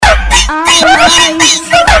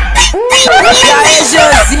E aí,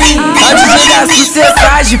 Geanzinho, é o DJ da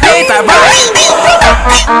sucessagem, peita, vai!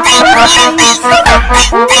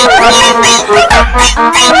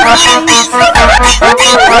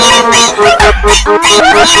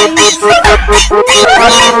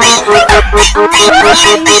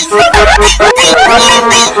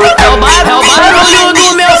 É o barulho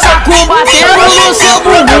do meu saco batendo no seu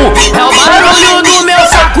bumbum. É o barulho do meu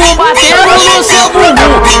saco batendo no seu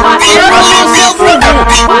bumbum. Batendo no seu bumbum,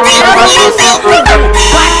 batendo no seu bumbum.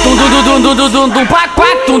 Pac tum dum dum dum dum dum, pac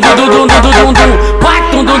pac tum dum dum dum dum dum, pac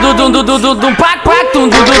tum dum dum dum dum dum, pac pac tum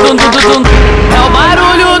dum dum dum dum. É o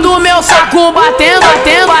barulho do meu saco batendo,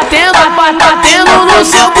 batendo, batendo, batendo no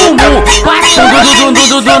seu bumbum. Pac tum dum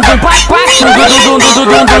dum dum dum, pac pac tum dum dum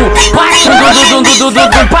dum dum, pac tum dum dum dum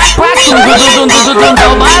dum, pac pac tum dum dum dum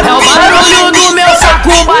dum. É o barulho do meu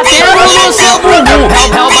saco batendo no seu bumbum.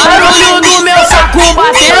 É o barulho do meu saco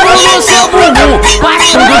batendo no seu bumbum. Pac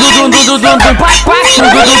tum dum dum dum dum, pac pac tum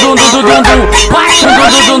dum dum dum dum, pac tum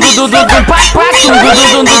dum dum dum, pac pac tum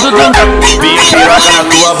dum dum dum. Minha piroca na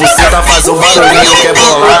tua buceta faz um barulhinho que é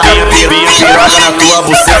bolar. Minha piroca na tua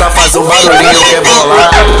buceta faz um barulhinho que é bolar.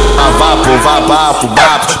 Avapo, vabapo,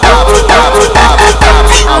 bapo, bapo, bapo, bapo,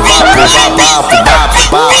 bapo. Avapo, vabapo, bapo,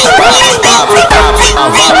 bapo, bapo, bapo, bapo.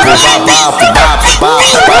 Avapo, vabapo, bapo,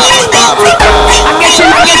 bapo, bapo, bapo, bapo.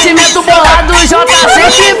 Aquecimento bolado,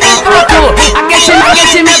 J100 pra tu.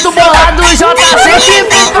 Aquecimento bolado, J100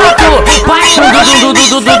 pra tu. Pac tum dum dum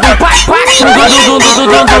dum dum, pac pac tum dum dum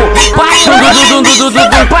dum dum, pac tum dum dum dum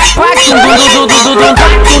dum, pac pac tum dum dum dum dum,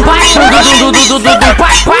 pac tum dum dum dum dum,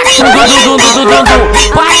 pac pac tum dum dum dum dum,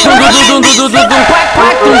 pac tum dum dum dum dum, pac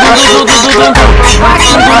pac tum dum dum dum dum, pac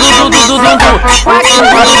tum dum dum dum dum, pac tum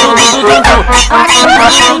dum dum dum dum, pac tum dum dum dum dum, pac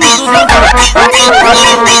tum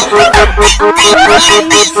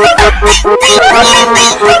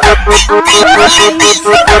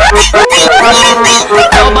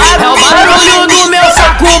É o barulho do meu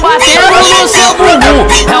saco batendo no seu bumbum.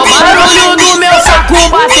 É o barulho do meu saco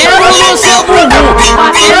batendo no seu bumbum.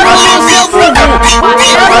 Batendo no seu bumbum,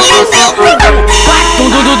 batendo no seu bumbum. Pac tum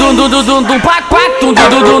dum dum dum dum dum, pac pac tum dum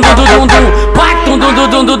dum dum dum dum, pac tum dum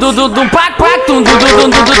dum dum dum dum, pac pac tum dum dum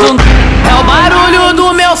dum dum. É o barulho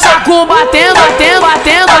do meu saco batendo, batendo,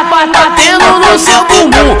 batendo, batendo no seu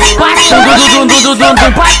bumbum. Pac tum dum dum dum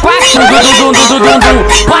dum, pac pac tum dum dum dum dum,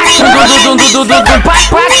 pac tum dum dum dum dum, pac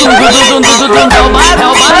pac tum dum dum dum dum. É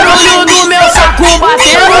o barulho do meu saco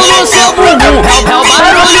batendo no seu bumbum. É o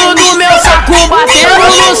barulho do meu saco batendo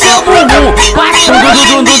no seu bumbum. Pac tum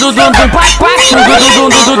dum dum dum, pac pac tum dum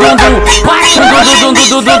dum dum, pac tum dum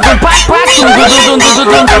dum dum, pac pac tum dum dum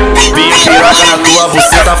dum. Minha piroca na tua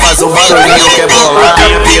buceta faz um barulhinho que é bolar.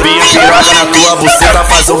 Minha piroca na tua buceta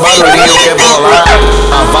faz um barulhinho que é bolar.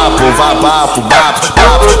 Avapo, vabapo, bapo,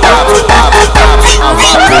 bapo, bapo, bapo, bapo.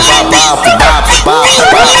 Avapo, vabapo, bapo, bapo,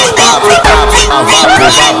 bapo, bapo, bapo. Avapo,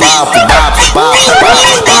 vabapo, bapo, bapo,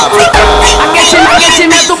 bapo, bapo, bapo.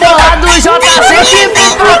 Aquecimento bolado, J100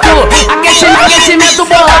 pra tu. Aquecimento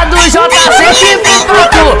bolado, J100 pra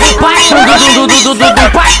tu. Pac tum dum dum dum dum,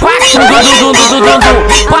 pac pac tum dum dum dum dum,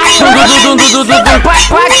 pac tum dum dum dum dum, pac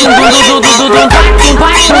pac tum dum dum dum dum,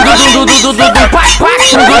 pac tum dum dum dum, pac pac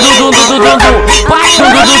tum dum dum dum dum, pac tum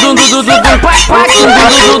dum dum dum, pac pac tum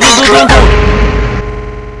dum dum dum.